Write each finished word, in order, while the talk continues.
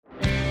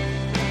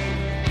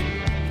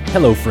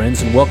Hello,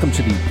 friends, and welcome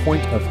to the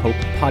Point of Hope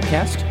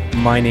podcast.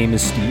 My name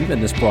is Steve,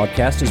 and this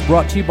broadcast is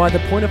brought to you by the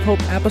Point of Hope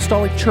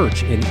Apostolic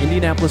Church in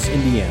Indianapolis,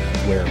 Indiana,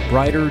 where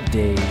brighter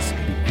days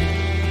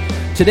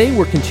begin. Today,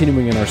 we're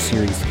continuing in our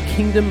series,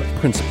 Kingdom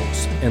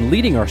Principles, and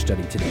leading our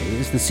study today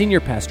is the senior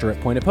pastor at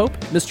Point of Hope,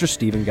 Mr.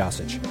 Stephen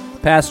Gossage.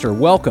 Pastor,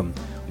 welcome.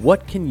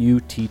 What can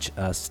you teach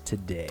us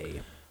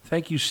today?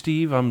 Thank you,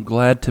 Steve. I'm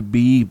glad to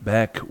be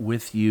back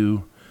with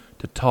you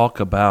to talk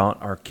about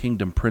our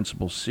Kingdom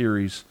Principles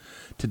series.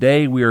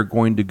 Today we are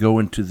going to go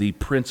into the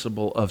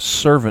principle of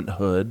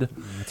servanthood,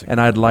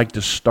 and I'd like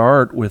to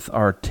start with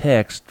our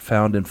text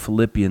found in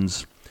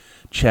Philippians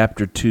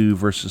chapter 2,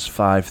 verses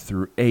 5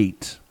 through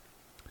 8.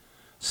 It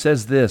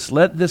says this,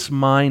 "Let this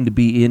mind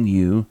be in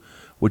you,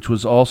 which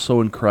was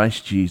also in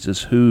Christ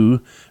Jesus, who,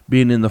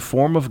 being in the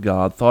form of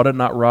God, thought it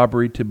not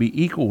robbery to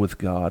be equal with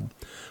God,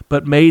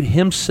 but made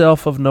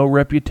himself of no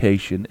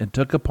reputation, and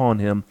took upon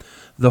him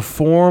the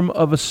form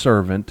of a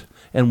servant,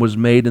 and was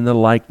made in the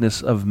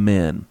likeness of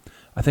men."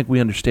 I think we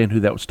understand who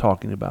that was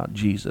talking about,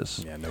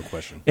 Jesus. Yeah, no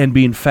question. "And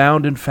being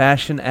found in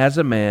fashion as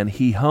a man,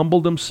 he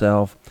humbled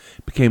himself,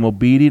 became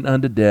obedient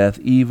unto death,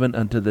 even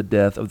unto the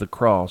death of the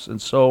cross."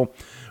 And so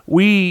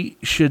we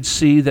should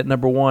see that,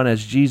 number one,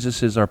 as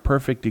Jesus is our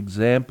perfect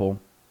example,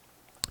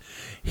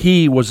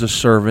 he was a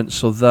servant,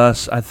 so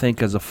thus I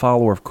think as a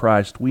follower of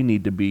Christ, we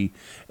need to be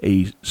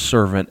a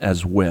servant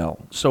as well.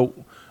 So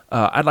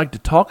I'd like to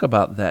talk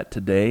about that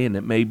today, and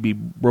it may be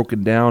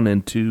broken down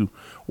into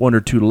one or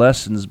two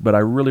lessons, but I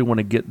really want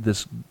to get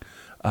this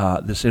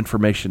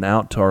information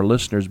out to our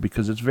listeners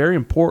because it's very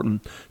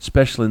important,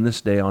 especially in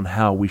this day, on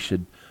how we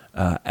should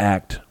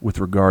act with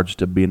regards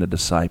to being a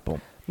disciple.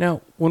 Now,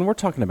 when we're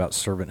talking about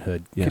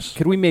servanthood, Yes.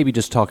 could we maybe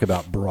just talk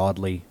about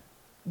broadly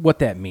what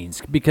that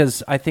means?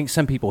 Because I think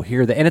some people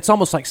hear that, and it's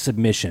almost like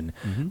submission.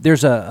 Mm-hmm.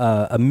 There's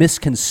a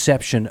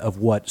misconception of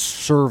what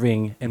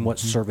serving and what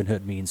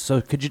servanthood means.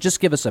 So could you just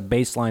give us a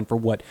baseline for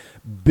what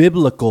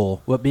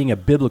being a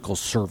biblical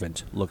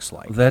servant looks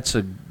like? That's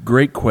a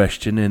great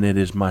question, and it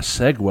is my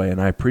segue,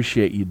 and I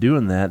appreciate you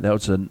doing that. That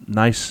was a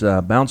nice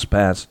bounce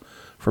pass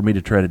for me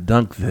to try to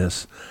dunk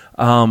this.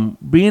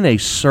 Being a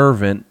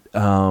servant,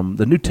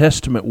 the New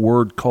Testament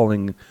word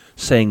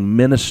saying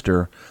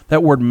minister,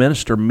 that word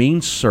minister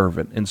means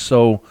servant. And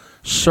so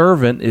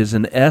servant is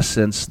in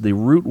essence, the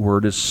root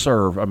word is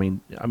serve. I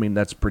mean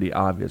that's pretty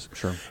obvious.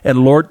 Sure. And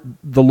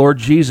the Lord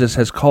Jesus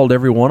has called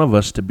every one of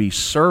us to be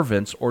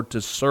servants or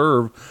to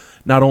serve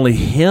not only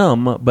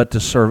him, but to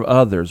serve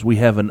others. We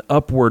have an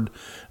upward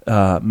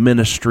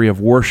ministry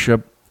of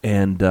worship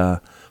and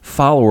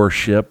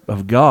followership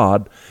of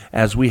God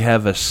as we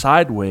have a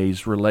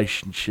sideways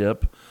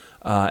relationship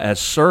as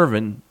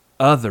serving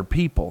other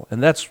people,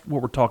 and that's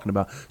what we're talking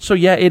about. So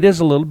yeah, it is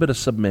a little bit of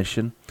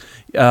submission.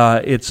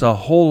 It's a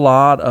whole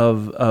lot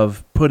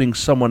of putting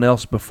someone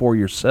else before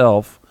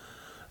yourself,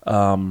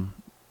 and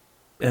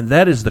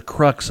that is the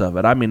crux of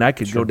it. I mean, I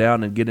could go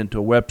down and get into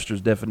a Webster's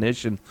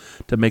definition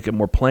to make it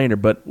more plainer,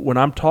 but when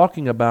I'm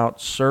talking about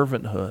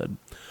servanthood,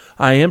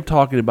 I am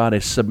talking about a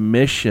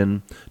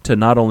submission to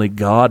not only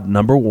God.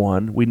 Number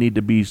one, we need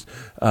to be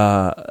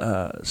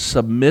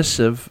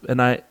submissive,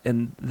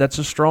 and that's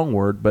a strong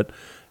word, but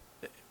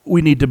we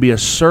need to be a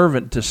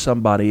servant to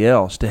somebody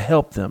else, to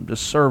help them, to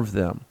serve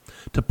them,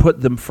 to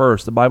put them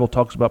first. The Bible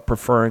talks about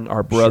preferring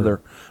our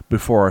brother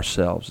before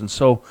ourselves. And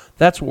so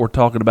that's what we're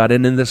talking about.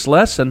 And in this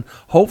lesson,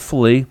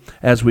 hopefully,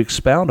 as we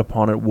expound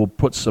upon it, we'll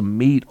put some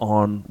meat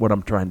on what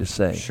I'm trying to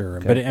say. Sure.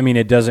 Okay? But I mean,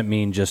 it doesn't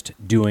mean just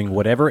doing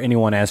whatever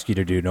anyone asks you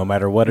to do, no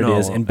matter what it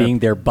is, and being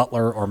their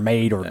butler or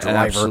maid or driver.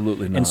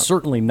 Absolutely not. And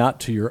certainly not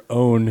to your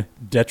own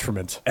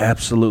detriment.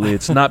 Absolutely.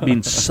 It's not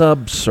being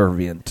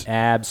subservient.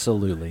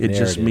 Absolutely. It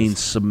just means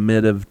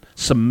submissive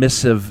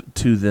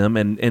to them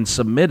and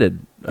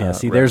submitted. Yeah,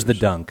 there's the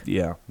dunk.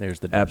 Yeah. There's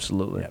the dunk.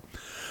 Absolutely. Yep.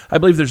 I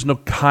believe there's no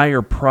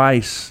higher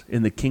price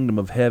in the kingdom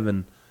of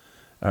heaven,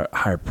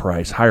 higher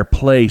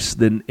place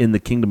than in the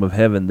kingdom of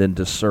heaven than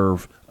to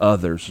serve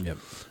others,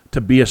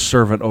 to be a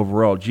servant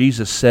overall.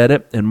 Jesus said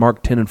it in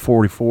Mark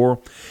 10:44.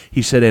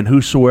 He said, "And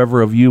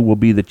whosoever of you will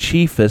be the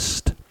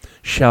chiefest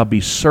shall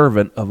be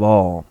servant of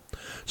all."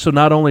 So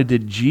not only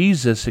did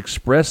Jesus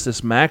express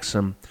this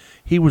maxim,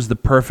 he was the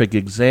perfect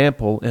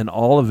example in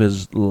all of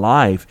his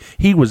life.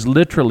 He was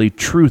literally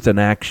truth in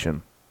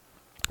action.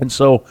 And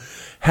so,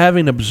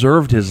 having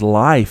observed his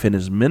life and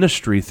his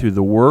ministry through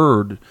the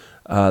word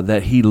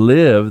that he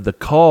lived, the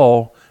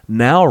call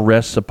now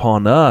rests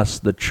upon us,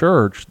 the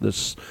church,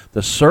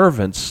 the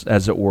servants,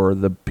 as it were,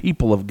 the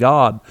people of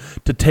God,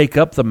 to take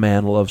up the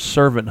mantle of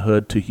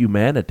servanthood to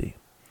humanity.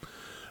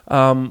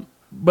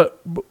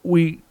 But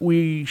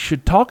we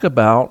should talk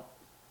about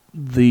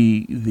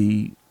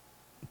the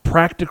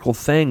practical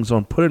things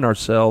on putting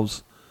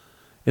ourselves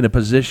in a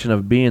position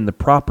of being the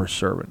proper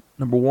servant.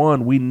 Number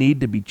one, we need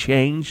to be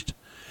changed,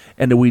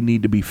 and we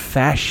need to be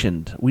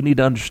fashioned. We need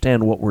to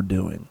understand what we're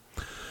doing.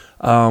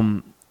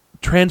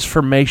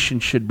 Transformation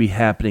should be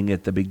happening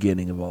at the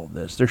beginning of all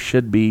this. There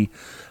should be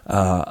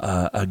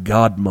a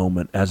God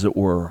moment, as it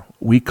were.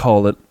 We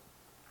call it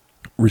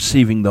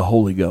receiving the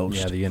Holy Ghost.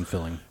 Yeah, the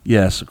infilling.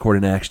 Yes,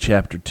 according to Acts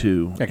chapter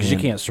 2. Yeah, because you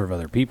can't serve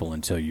other people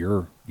until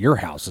your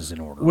house is in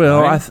order.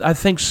 Well, right? I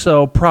think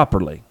so,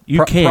 properly.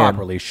 You can.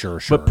 Properly,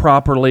 sure. But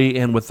properly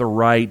and with the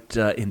right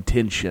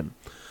intention.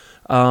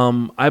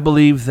 I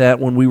believe that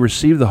when we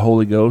receive the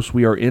Holy Ghost,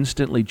 we are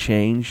instantly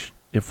changed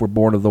if we're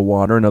born of the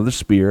water and of the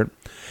Spirit,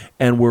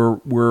 and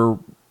we're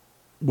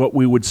what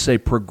we would say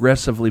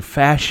progressively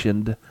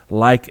fashioned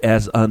like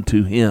as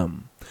unto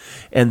Him.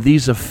 And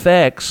these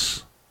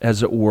effects,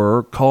 as it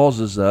were,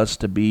 causes us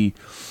to be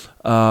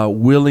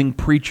willing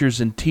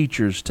preachers and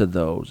teachers to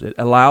those. It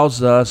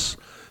allows us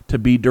to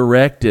be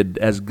directed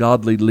as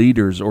godly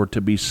leaders or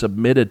to be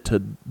submitted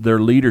to their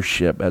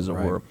leadership, as it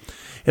were.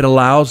 It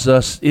allows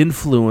us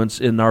influence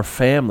in our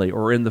family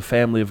or in the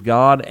family of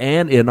God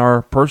and in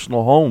our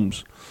personal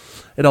homes.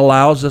 It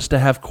allows us to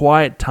have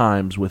quiet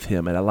times with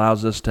Him. It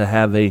allows us to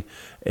have a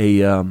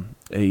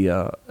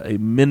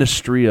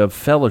ministry of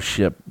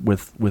fellowship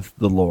with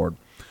the Lord,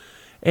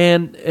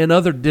 and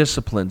other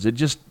disciplines.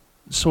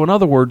 So in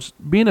other words,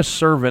 being a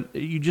servant,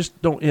 you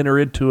just don't enter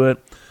into it.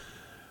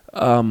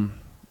 Well,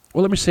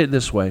 let me say it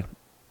this way: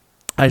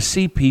 I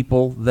see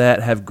people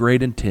that have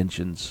great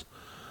intentions,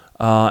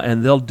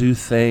 and they'll do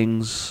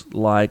things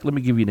like. Let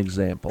me give you an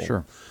example.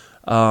 Sure.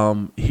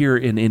 Here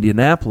in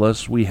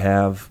Indianapolis, we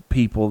have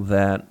people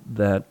that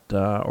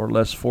are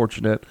less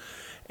fortunate,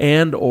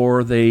 and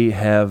or they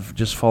have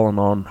just fallen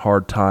on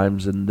hard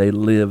times, and they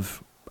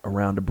live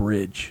around a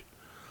bridge.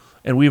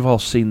 And we've all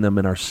seen them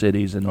in our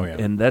cities, and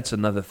and that's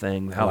another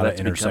thing. How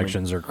that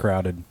intersections are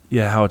crowded.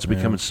 Yeah, how it's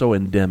becoming so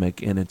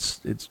endemic, and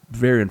it's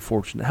very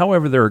unfortunate.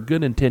 However, there are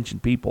good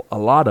intentioned people, a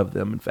lot of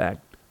them, in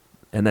fact,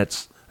 and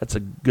that's a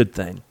good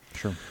thing.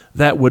 Sure.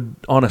 That would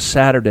on a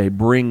Saturday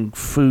bring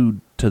food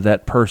to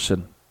that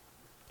person,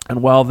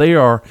 and while they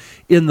are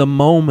in the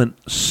moment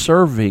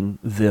serving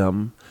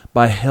them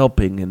by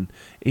helping, and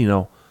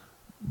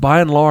by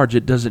and large,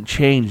 it doesn't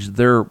change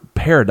their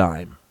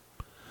paradigm.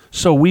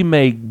 So we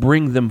may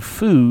bring them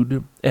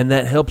food, and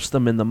that helps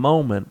them in the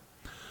moment.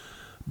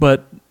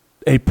 But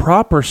a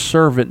proper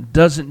servant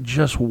doesn't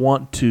just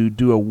want to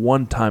do a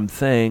one-time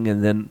thing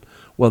and then,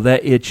 well,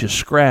 that itch is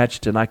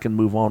scratched and I can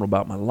move on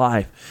about my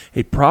life.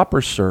 A proper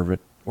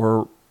servant,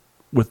 or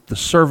with the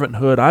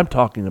servanthood I'm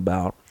talking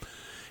about,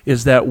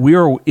 is that we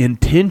are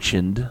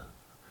intentioned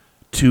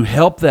to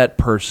help that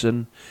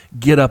person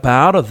get up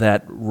out of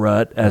that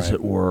rut, as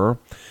it were,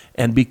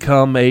 and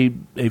become a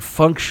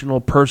functional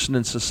person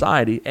in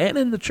society and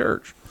in the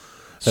church.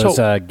 So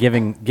it's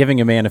giving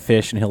a man a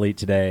fish and he'll eat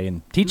today,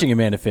 and teaching a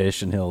man to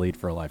fish and he'll eat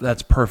for a lifetime.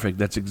 That's perfect.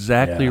 That's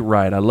exactly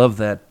right. I love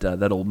that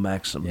old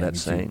maxim, that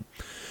saying.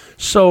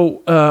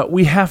 So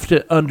we have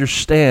to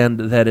understand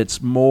that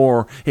it's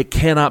more. It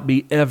cannot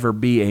ever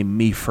be a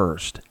me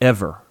first,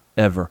 ever,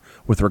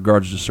 with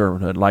regards to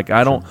servanthood. Like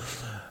I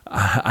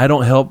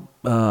don't help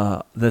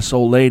this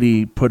old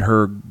lady put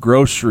her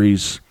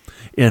groceries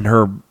in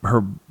her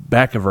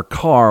back of her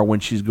car when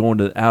she's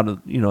going out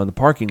of in the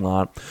parking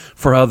lot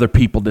for other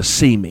people to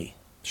see me.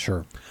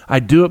 Sure. I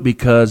do it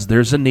because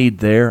there's a need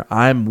there.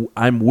 I'm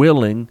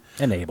willing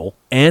and able,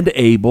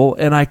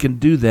 and I can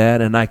do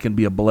that, and I can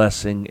be a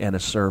blessing and a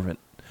servant.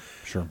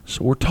 Sure.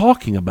 So we're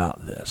talking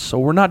about this. So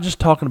we're not just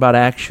talking about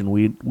action.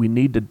 We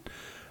need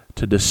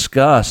to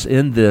discuss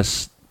in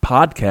this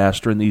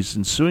podcast or in these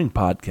ensuing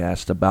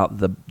podcasts about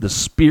the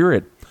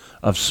spirit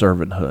of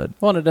servanthood.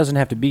 Well, and it doesn't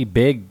have to be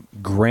big,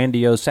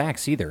 grandiose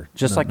acts either.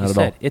 Just like you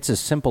said, it's as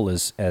simple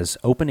as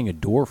opening a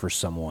door for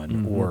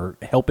someone or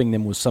helping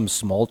them with some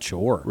small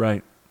chore.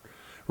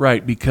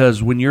 Right.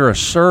 Because when you're a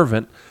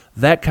servant,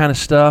 that kind of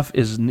stuff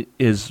is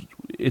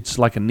it's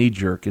like a knee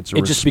jerk. It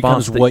just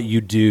becomes what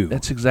you do.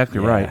 That's exactly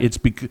right. It's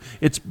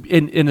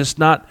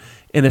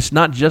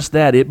not just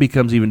that. It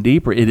becomes even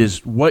deeper. It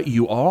is what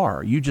you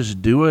are. You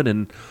just do it,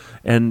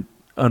 and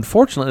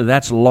unfortunately,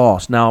 that's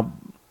lost now.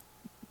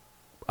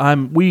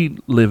 We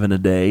live in a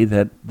day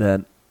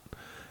that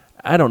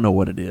I don't know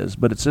what it is,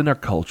 but it's in our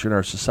culture, in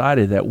our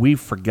society, that we've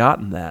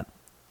forgotten that.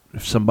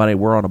 If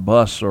we're on a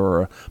bus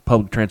or a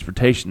public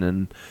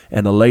transportation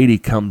and a lady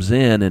comes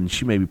in and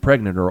she may be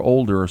pregnant or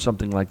older or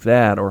something like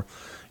that, or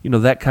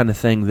that kind of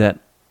thing, that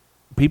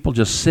people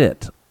just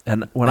sit.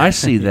 And when I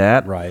see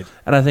that, right.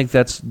 And I think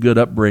that's good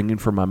upbringing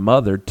for my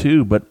mother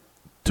too, but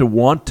to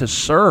want to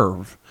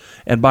serve.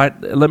 And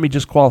let me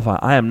just qualify,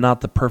 I am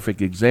not the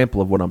perfect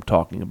example of what I'm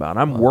talking about.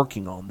 I'm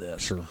working on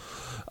this. Sure.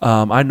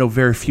 I know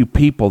very few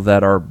people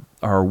that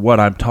are what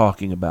I'm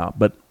talking about,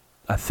 but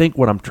I think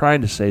what I'm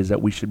trying to say is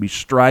that we should be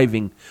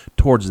striving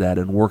towards that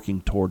and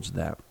working towards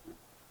that.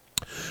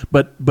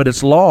 But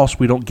it's lost.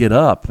 We don't get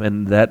up,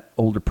 and that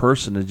older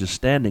person is just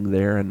standing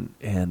there,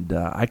 and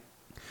I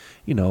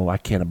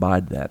can't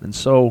abide that. And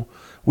so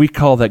we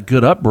call that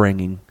good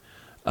upbringing.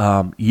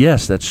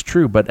 Yes, that's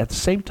true, but at the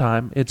same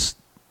time, it's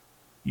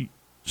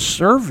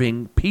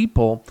serving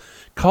people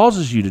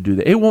causes you to do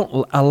that. It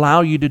won't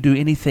allow you to do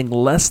anything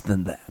less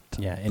than that.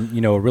 Yeah,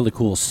 and a really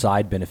cool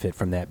side benefit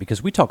from that,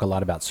 because we talk a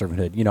lot about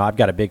servanthood. I've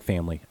got a big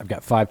family. I've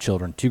got 5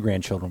 children, 2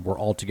 grandchildren. We're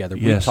all together.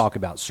 Yes. We talk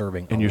about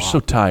serving And a you're lot. so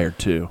tired,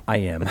 too. I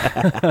am.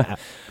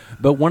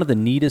 But one of the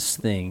neatest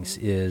things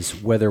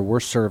is whether we're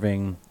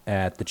serving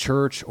at the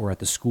church or at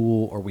the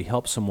school, or we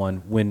help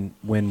someone, when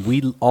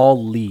we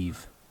all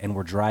leave and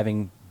we're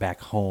driving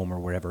back home or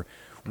wherever,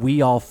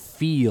 we all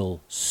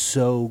feel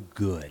so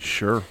good.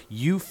 Sure.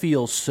 You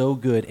feel so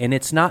good, and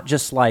it's not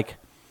just like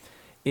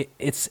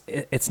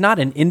it's not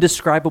an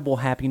indescribable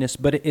happiness,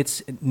 but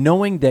it's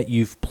knowing that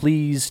you've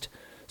pleased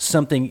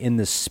something in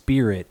the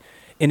spirit,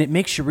 and it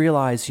makes you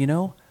realize,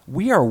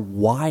 we are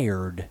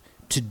wired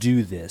to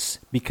do this,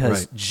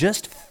 because Right.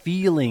 just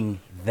feeling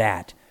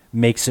that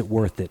makes it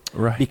worth it.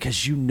 Right.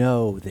 Because you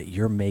know that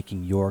you're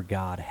making your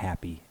God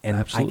happy, and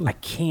Absolutely. I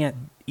can't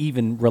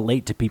even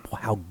relate to people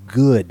how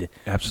good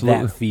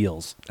Absolutely. that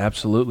feels.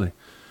 Absolutely.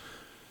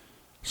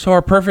 So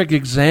our perfect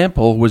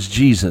example was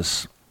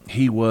Jesus.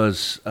 He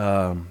was,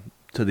 to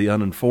the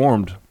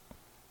uninformed,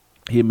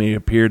 he may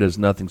appeared as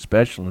nothing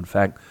special. In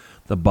fact,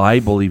 the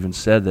Bible even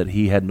said that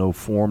he had no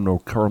form, no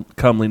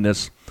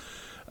comeliness.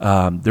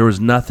 There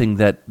was nothing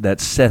that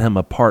set him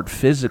apart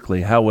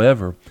physically.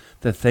 However,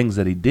 the things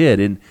that he did.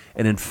 And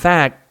in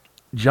fact,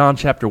 John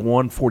chapter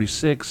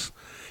 1:46,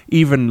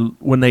 even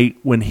when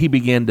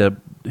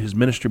his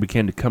ministry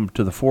began to come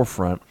to the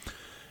forefront,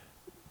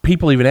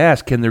 people even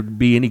asked, can there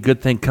be any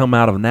good thing come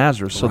out of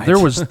Nazareth? So Right. there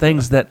was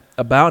things that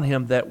about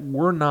him that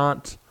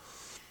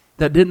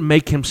didn't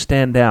make him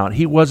stand out.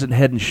 He wasn't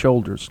head and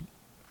shoulders.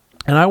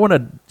 And I want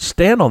to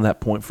stand on that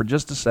point for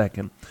just a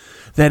second,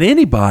 that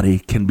anybody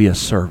can be a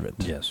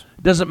servant. Yes.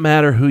 It doesn't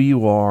matter who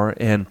you are,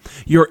 and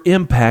your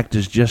impact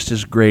is just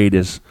as great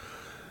as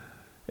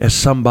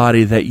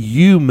somebody that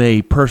you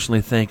may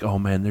personally think, oh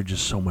man, they're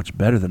just so much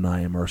better than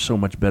I am, or so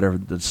much better of a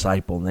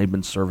disciple, and they've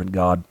been serving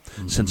God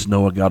since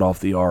Noah got off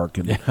the ark,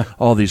 and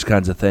all these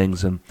kinds of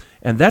things. And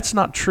that's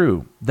not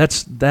true.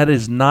 That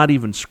is not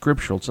even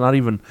scriptural. It's not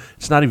even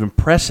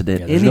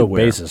precedent There's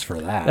anywhere. no basis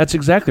for that. That's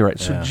exactly right.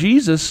 Yeah. So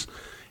Jesus,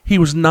 he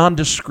was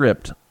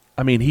nondescript.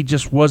 I mean, he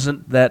just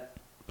wasn't that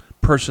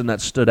person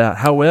that stood out.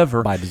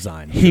 However, by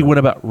design. he went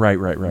about right.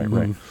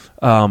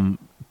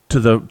 To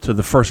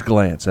the first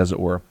glance, as it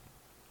were.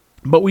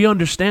 But we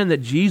understand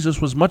that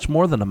Jesus was much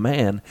more than a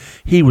man.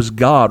 He was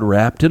God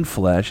wrapped in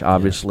flesh,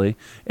 obviously,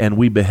 and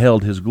we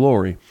beheld his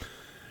glory.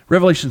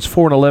 Revelations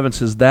 4:11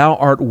 says, "Thou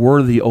art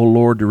worthy, O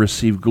Lord, to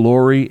receive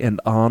glory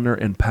and honor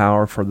and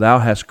power, for thou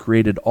hast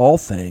created all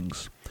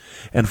things,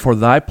 and for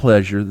thy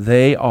pleasure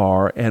they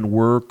are and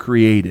were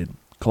created."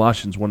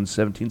 Colossians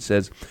 1:17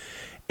 says,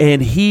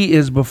 "And he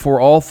is before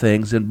all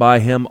things, and by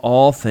him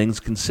all things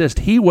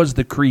consist." He was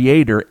the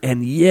creator,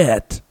 and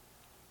yet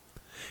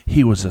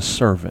he was a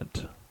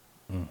servant.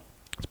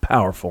 It's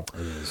powerful.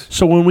 It is.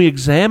 So when we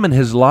examine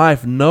his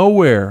life,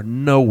 nowhere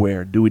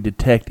do we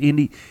detect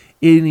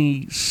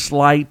any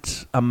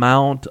slight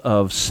amount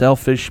of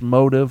selfish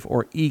motive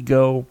or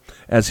ego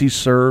as he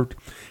served.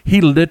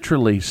 He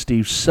literally,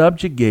 Steve,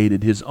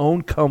 subjugated his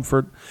own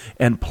comfort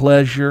and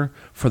pleasure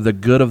for the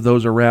good of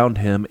those around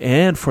him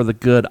and for the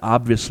good,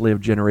 obviously,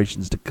 of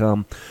generations to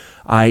come,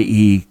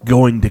 i.e.,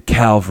 going to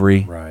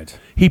Calvary. Right.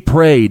 He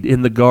prayed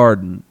in the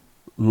garden,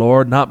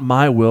 "Lord, not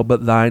my will,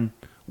 but thine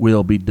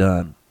will be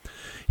done."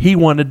 He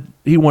wanted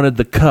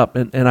the cup,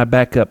 and I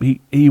back up.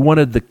 He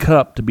wanted the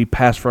cup to be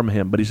passed from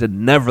him, but he said,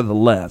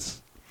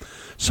 "Nevertheless."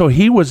 So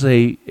he was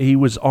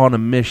on a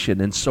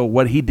mission, and so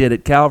what he did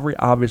at Calvary,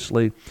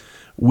 obviously,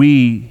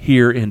 we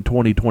here in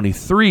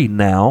 2023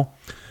 now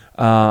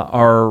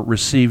are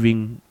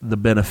receiving the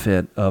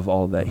benefit of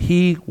all that.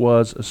 He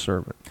was a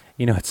servant.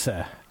 It's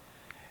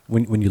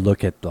when you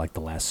look at like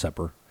the Last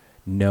Supper,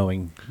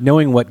 knowing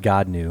what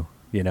God knew.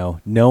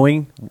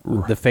 Knowing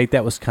the fate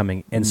that was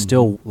coming, and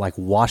still like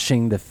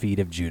washing the feet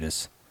of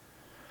Judas.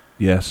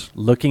 Yes.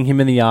 Looking him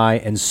in the eye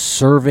and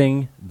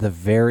serving the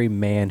very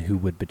man who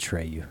would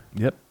betray you.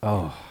 Yep.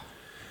 Oh.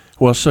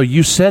 Well, so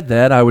you said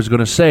that. I was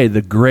going to say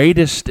the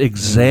greatest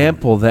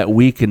example that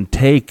we can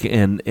take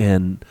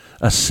and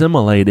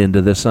assimilate into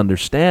this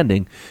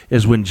understanding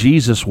is when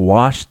Jesus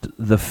washed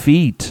the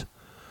feet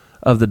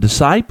of the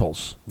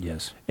disciples.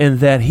 Yes. And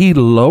that he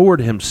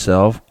lowered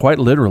himself, quite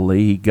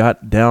literally, he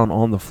got down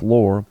on the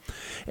floor,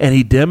 and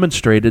he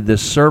demonstrated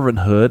this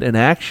servanthood in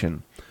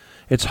action.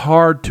 It's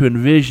hard to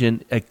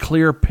envision a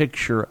clear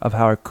picture of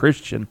how a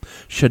Christian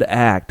should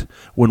act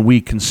when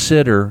we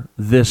consider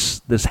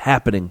this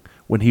happening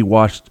when he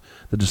washed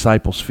the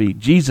disciples' feet.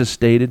 Jesus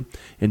stated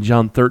in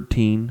John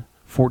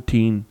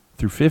 13:14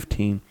 through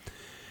 15,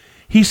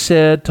 he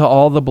said to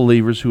all the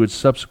believers who would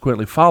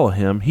subsequently follow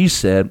him, he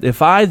said,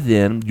 "If I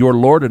then, your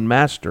Lord and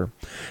Master,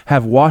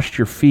 have washed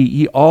your feet,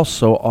 ye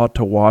also ought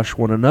to wash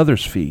one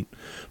another's feet.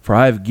 For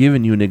I have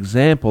given you an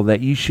example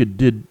that you should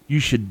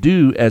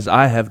do as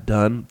I have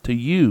done to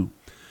you."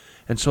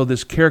 And so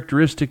this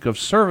characteristic of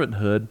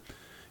servanthood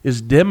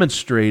is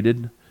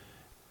demonstrated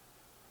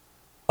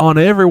on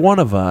every one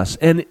of us,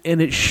 and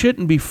it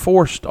shouldn't be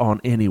forced on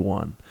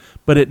anyone,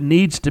 but it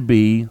needs to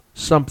be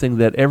something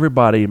that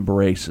everybody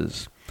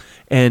embraces.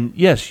 And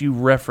yes, you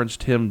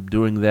referenced him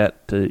doing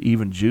that to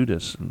even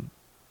Judas, and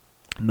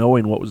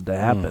knowing what was to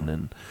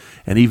happen,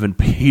 and even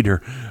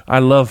Peter. I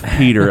love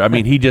Peter. I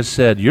mean, he just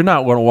said, "You're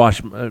not going to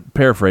wash."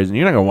 Paraphrasing,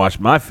 "You're not going to wash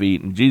my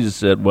feet." And Jesus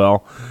said,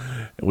 "Well,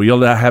 you'll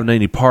not have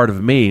any part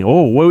of me."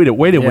 Oh, wait a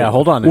minute.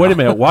 Hold on. Wait a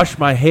minute. Wash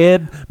my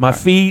head, my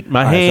feet,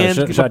 my hands.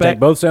 So should I take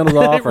both sandals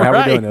off, or how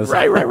are we doing this?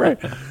 Right.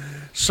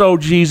 So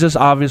Jesus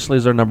obviously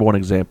is our number one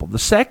example. The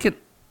second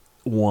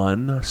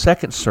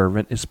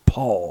servant is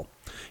Paul.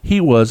 He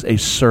was a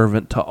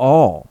servant to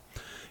all.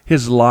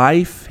 His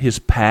life, his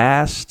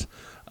past,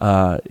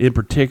 in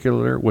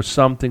particular, was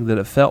something that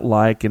it felt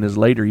like in his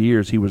later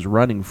years he was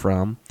running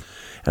from.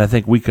 And I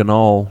think we can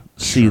all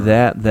see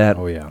that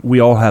we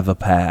all have a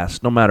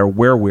past, no matter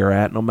where we're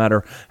at, no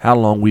matter how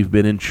long we've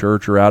been in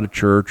church or out of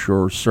church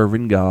or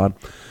serving God.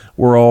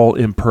 We're all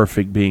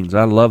imperfect beings.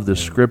 I love this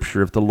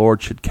scripture. If the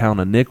Lord should count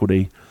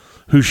iniquity,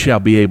 who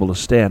shall be able to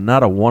stand?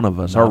 Not a one of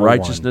us. Our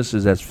righteousness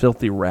is as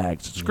filthy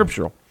rags. It's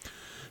scriptural.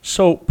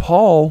 So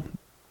Paul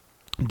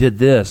did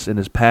this in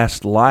his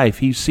past life.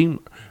 He seemed,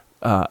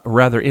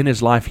 in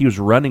his life, he was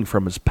running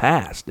from his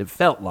past. It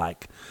felt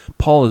like.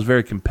 Paul is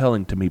very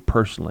compelling to me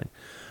personally.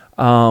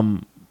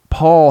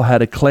 Paul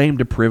had a claim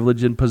to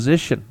privilege and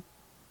position.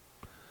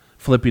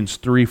 Philippians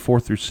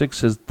 3:4-6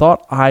 says,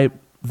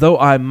 Though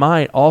I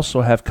might also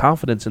have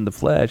confidence in the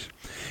flesh,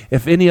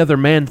 if any other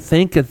man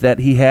thinketh that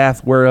he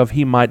hath whereof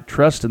he might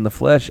trust in the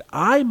flesh,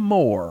 I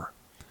more,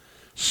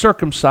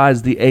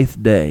 circumcised the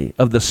 8th day,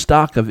 of the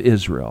stock of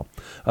Israel,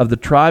 of the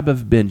tribe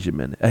of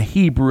Benjamin, a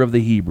Hebrew of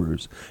the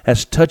Hebrews,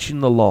 as touching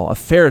the law, a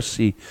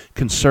Pharisee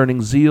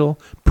concerning zeal,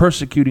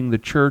 persecuting the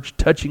church,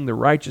 touching the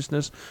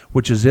righteousness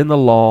which is in the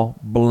law,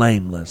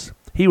 blameless.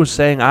 He was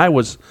saying, I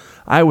was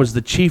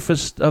the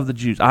chiefest of the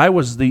Jews. I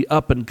was the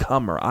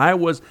up-and-comer.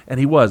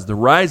 He was the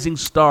rising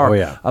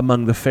star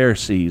among the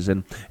Pharisees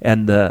and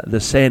the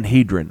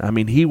Sanhedrin. I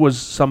mean, he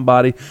was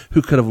somebody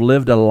who could have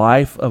lived a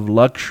life of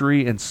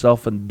luxury and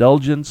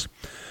self-indulgence.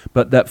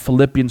 But that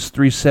Philippians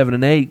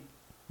 3:7-8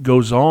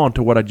 goes on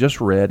to what I just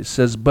read. It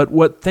says, But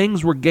what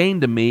things were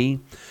gained to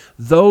me,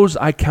 those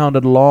I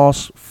counted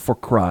loss for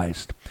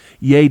Christ.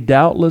 Yea,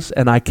 doubtless,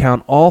 and I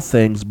count all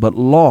things but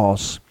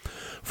loss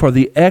for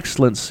the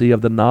excellency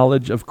of the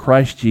knowledge of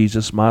Christ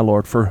Jesus my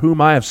Lord, for whom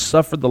I have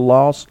suffered the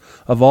loss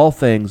of all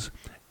things,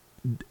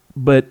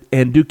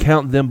 and do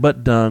count them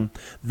but dung,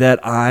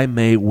 that I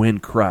may win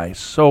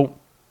Christ. So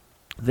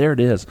there it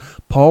is.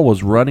 Paul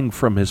was running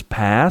from his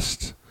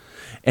past,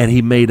 and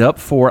he made up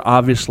for it,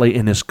 obviously,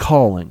 in his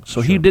calling.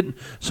 So he didn't.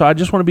 So I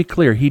just want to be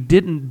clear. He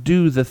didn't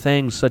do the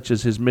things such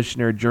as his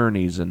missionary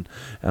journeys and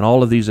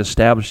all of these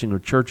establishing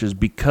of churches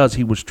because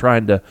he was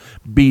trying to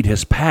beat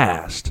his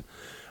past.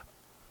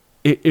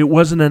 It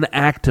wasn't an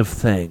active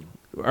thing.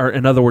 Or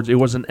in other words, it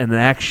wasn't an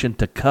action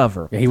to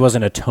cover. He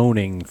wasn't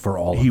atoning for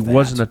all of that. He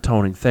wasn't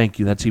atoning. Thank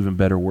you. That's even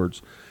better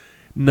words.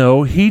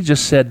 No, he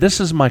just said, this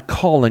is my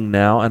calling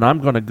now, and I'm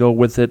going to go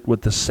with it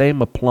with the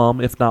same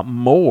aplomb, if not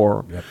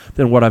more,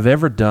 than what I've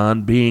ever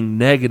done, being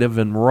negative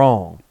and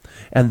wrong.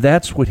 And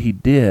that's what he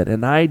did.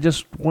 And I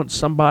just want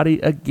somebody,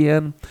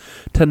 again,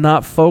 to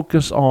not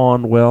focus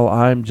on, well,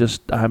 I'm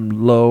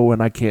low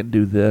and I can't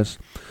do this.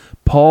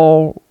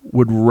 Paul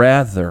would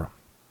rather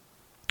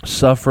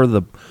suffer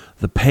the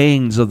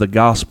pains of the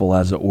gospel,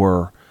 as it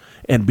were,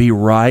 and be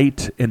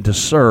right and to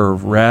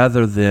serve,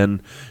 rather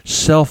than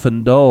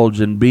self-indulge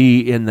and be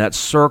in that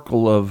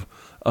circle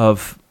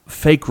of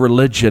fake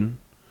religion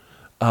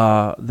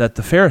that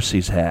the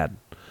Pharisees had.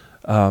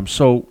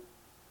 So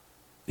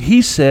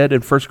he said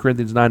in 1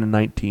 Corinthians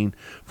 9:19,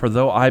 For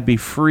though I be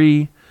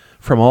free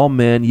from all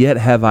men, yet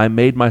have I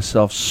made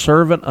myself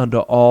servant unto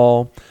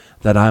all,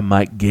 that I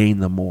might gain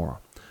the more.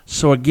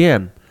 So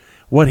again,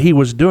 what he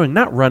was doing,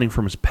 not running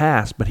from his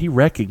past, but he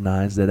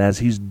recognized that as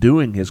he's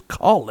doing his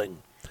calling,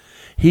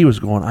 he was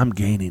going, I'm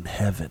gaining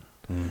heaven.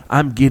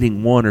 I'm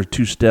getting 1 or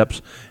 2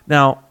 steps.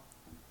 Now,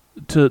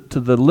 to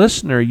the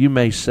listener, you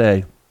may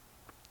say,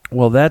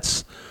 well,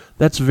 that's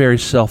very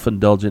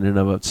self-indulgent in and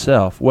of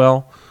itself.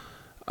 Well,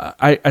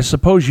 I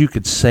suppose you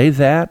could say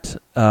that,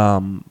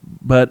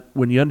 but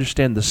when you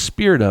understand the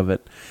spirit of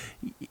it,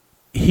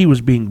 he was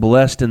being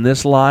blessed in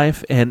this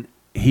life, and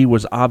he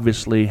was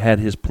obviously had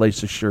his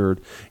place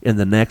assured in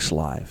the next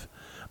life.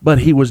 But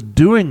he was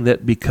doing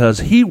that because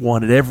he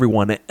wanted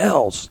everyone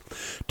else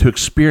to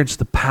experience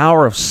the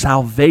power of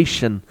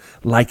salvation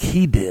like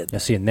he did. Yeah,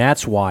 see, and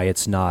that's why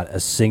it's not a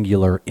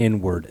singular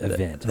inward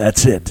event.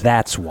 That's it.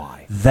 That's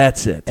why.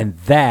 That's it. And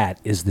that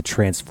is the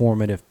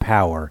transformative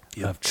power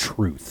of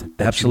truth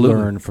that you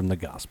learn from the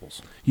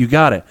Gospels. You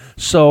got it.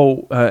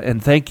 So,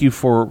 and thank you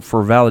for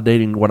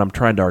validating what I'm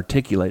trying to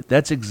articulate.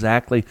 That's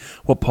exactly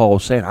what Paul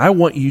was saying. I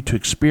want you to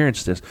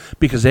experience this,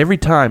 because every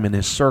time in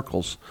his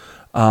circles,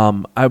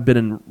 I've been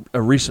in a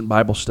recent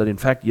Bible study, in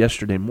fact,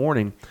 yesterday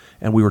morning,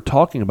 and we were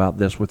talking about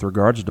this with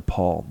regards to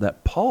Paul,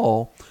 that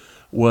Paul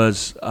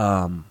was,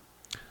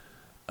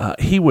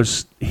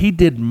 he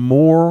did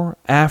more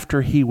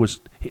after he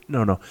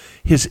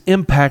His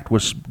impact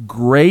was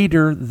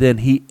greater than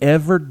he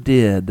ever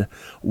did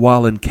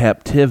while in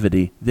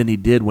captivity than he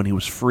did when he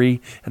was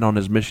free and on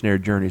his missionary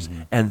journeys.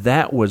 Mm-hmm. And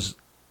that was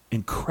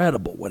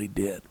incredible what he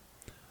did.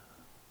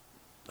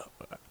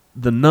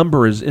 The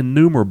number is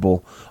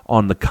innumerable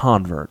on the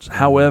converts. Mm-hmm.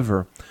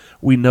 However,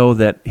 we know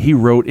that he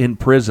wrote in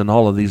prison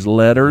all of these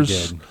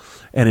letters,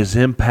 and his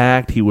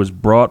impact, he was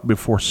brought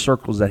before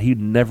circles that he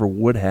never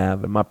would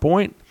have. And my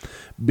point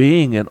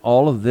being in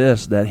all of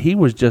this, that he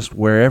was just,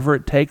 wherever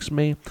it takes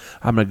me,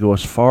 I'm going to go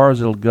as far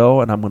as it'll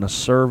go, and I'm going to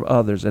serve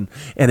others. And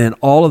in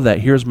all of that,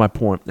 here's my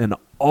point. In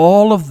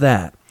all of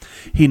that,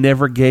 he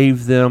never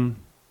gave them,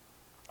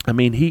 I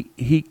mean,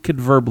 he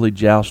could verbally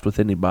joust with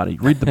anybody.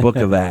 Read the book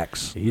of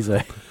Acts. He's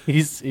I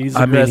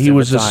mean, he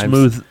was a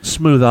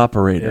smooth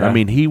operator. Yeah. I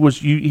mean,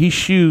 he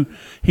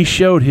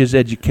showed his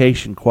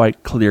education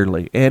quite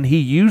clearly, and he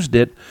used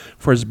it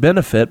for his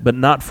benefit, but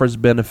not for his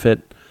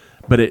benefit.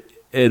 But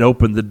it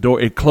opened the door.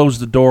 It closed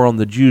the door on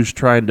the Jews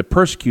trying to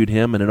persecute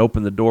him, and it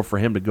opened the door for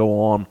him to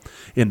go on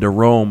into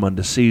Rome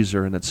unto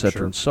Caesar, and et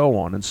cetera, and so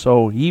on. And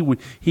so he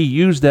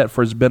used that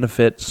for his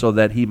benefit so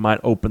that he might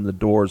open the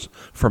doors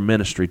for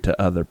ministry to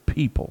other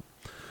people.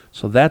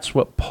 So that's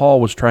what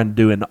Paul was trying to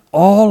do. And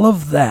all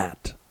of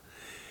that,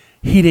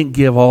 he didn't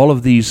give all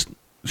of these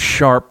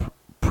sharp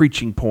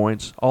preaching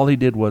points. All he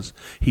did was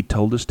he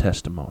told his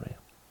testimony.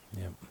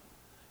 Yep.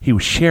 He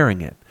was sharing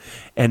it.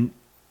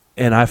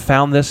 And I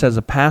found this as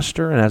a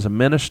pastor and as a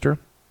minister.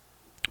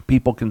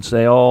 People can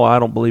say, oh, I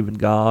don't believe in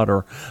God,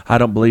 or I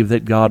don't believe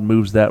that God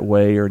moves that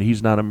way, or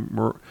he's not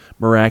a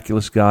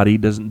miraculous God. He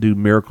doesn't do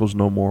miracles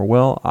no more.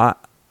 Well,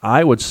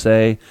 I would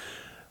say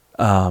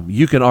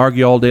you can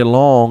argue all day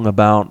long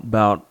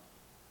about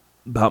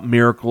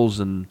miracles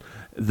and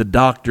the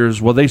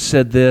doctors. Well, they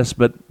said this,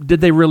 but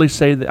did they really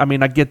say that? I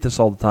mean, I get this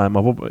all the time.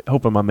 I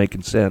hope I'm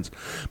making sense.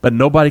 But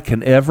nobody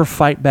can ever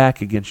fight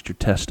back against your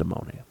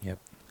testimony. Yep.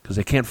 Because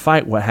they can't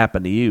fight what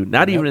happened to you.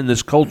 Not even in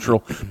this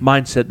cultural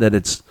mindset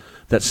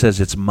that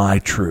says it's my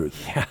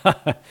truth.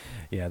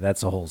 Yeah,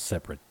 that's a whole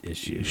separate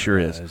issue. It sure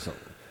is.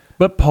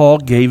 But Paul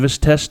gave his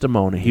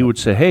testimony. He would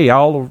say, hey,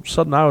 all of a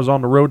sudden I was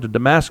on the road to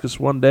Damascus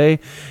one day,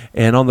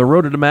 and on the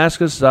road to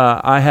Damascus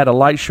I had a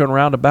light shone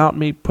around about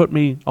me, put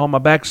me on my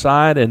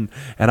backside, and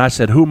I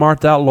said, whom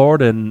art thou,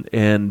 Lord?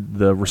 And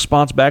the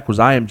response back was,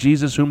 I am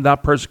Jesus whom thou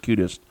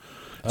persecutest.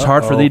 It's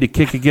hard for thee to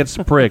kick against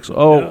the pricks.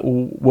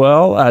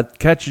 Well, it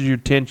catches your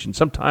attention.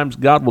 Sometimes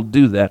God will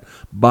do that.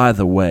 By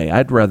the way,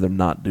 I'd rather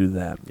not do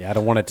that. Yeah, I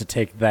don't want it to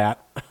take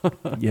that.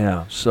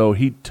 Yeah, so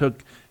he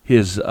took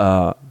his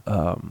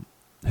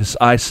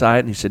eyesight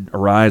and he said,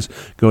 arise,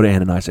 go to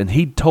Ananias. And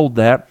he told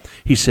that.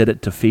 He said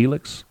it to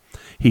Felix.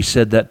 He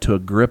said that to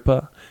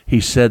Agrippa.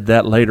 He said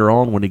that later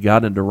on when he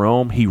got into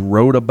Rome. He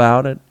wrote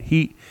about it.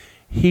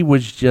 He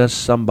was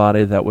just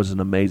somebody that was an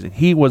amazing.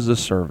 He was a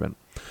servant.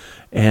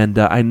 And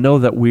I know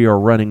that we are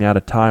running out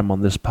of time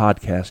on this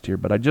podcast here,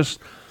 but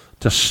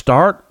to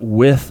start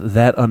with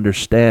that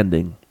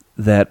understanding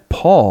that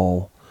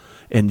Paul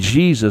and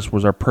Jesus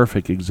was our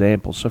perfect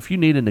example. So if you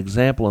need an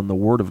example in the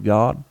Word of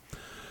God,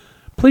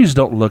 please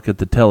don't look at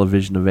the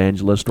television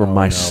evangelist or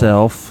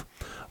myself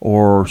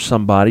or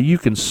somebody. You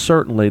can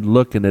certainly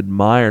look and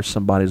admire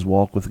somebody's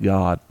walk with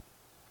God.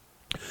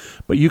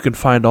 But you can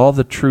find all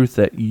the truth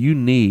that you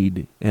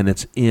need, and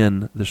it's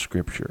in the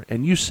Scripture.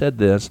 And you said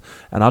this,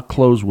 and I'll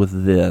close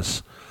with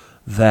this,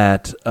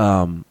 that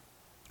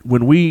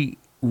when we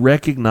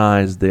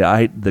recognize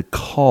the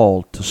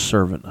call to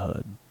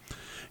servanthood,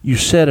 you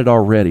said it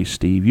already,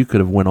 Steve. You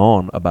could have went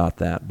on about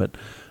that, but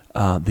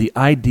the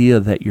idea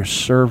that you're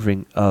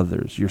serving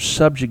others, you're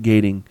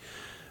subjugating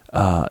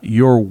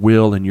your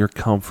will and your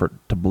comfort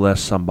to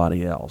bless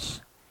somebody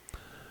else.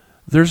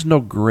 There's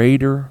no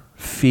greater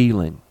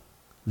feeling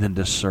than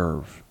to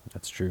serve.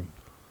 That's true.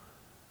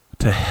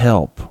 To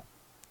help,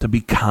 to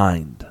be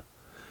kind.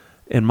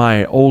 In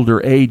my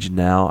older age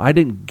now, I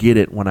didn't get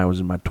it when I was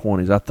in my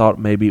 20s. I thought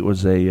maybe it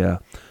was a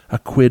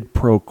quid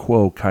pro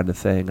quo kind of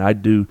thing. I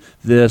do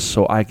this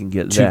so I can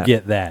get that. To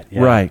get that,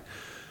 yeah. Right.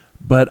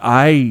 But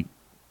I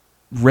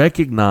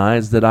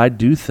recognize that I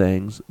do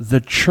things.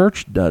 The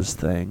church does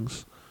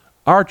things.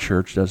 Our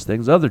church does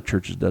things. Other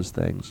churches does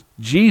things.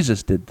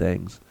 Jesus did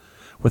things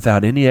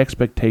without any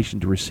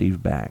expectation to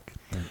receive back.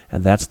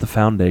 And that's the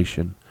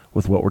foundation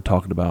with what we're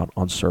talking about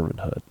on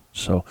servanthood.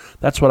 So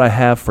that's what I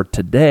have for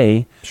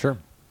today. Sure.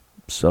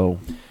 So,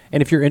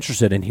 and if you're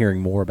interested in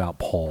hearing more about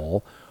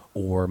Paul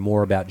or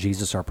more about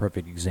Jesus, our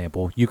perfect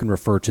example, you can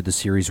refer to the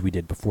series we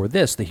did before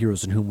this, The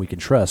Heroes in Whom We Can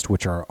Trust,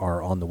 which are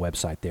on the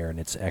website there, and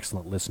it's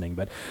excellent listening.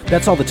 But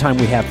that's all the time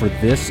we have for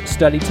this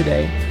study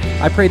today.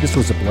 I pray this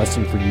was a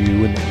blessing for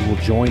you and that you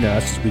will join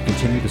us as we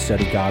continue to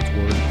study God's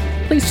Word.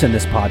 Please send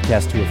this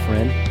podcast to a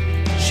friend.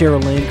 Share a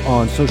link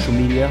on social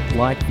media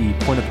like the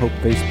Point of Hope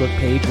Facebook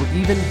page, or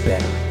even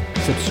better,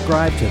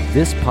 subscribe to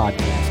this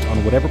podcast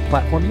on whatever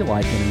platform you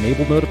like and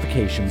enable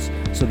notifications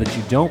so that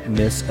you don't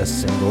miss a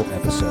single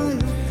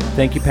episode.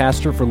 Thank you,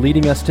 Pastor, for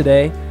leading us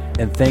today,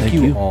 and thank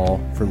you all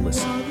for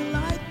listening.